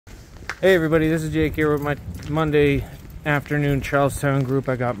Hey everybody, this is Jake here with my Monday afternoon Charlestown group.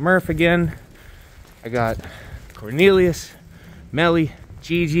 I got Murph again. I got Cornelius, Melly,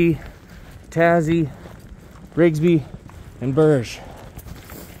 Gigi, Tazzy, Rigsby, and Burge.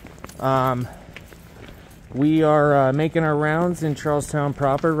 We are making our rounds in Charlestown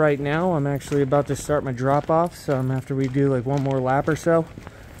proper right now. I'm actually about to start my drop-off, after we do like one more lap or so.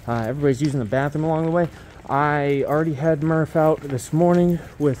 Everybody's using the bathroom along the way. I already had Murph out this morning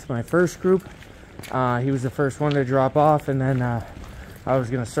with my first group. He was the first one to drop off, and then I was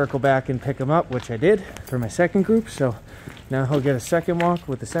going to circle back and pick him up, which I did for my second group. So now he'll get a second walk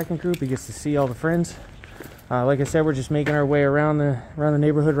with the second group. He gets to see all the friends. Like I said, we're just making our way around the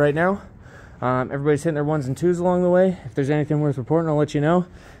neighborhood right now. Everybody's hitting their ones and twos along the way. If there's anything worth reporting, I'll let you know.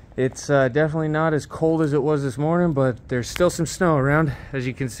 It's definitely not as cold as it was this morning, but there's still some snow around, as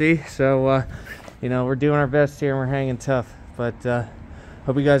you can see. So, you know, we're doing our best here and we're hanging tough. But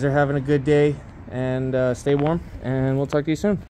hope you guys are having a good day, and stay warm, and we'll talk to you soon.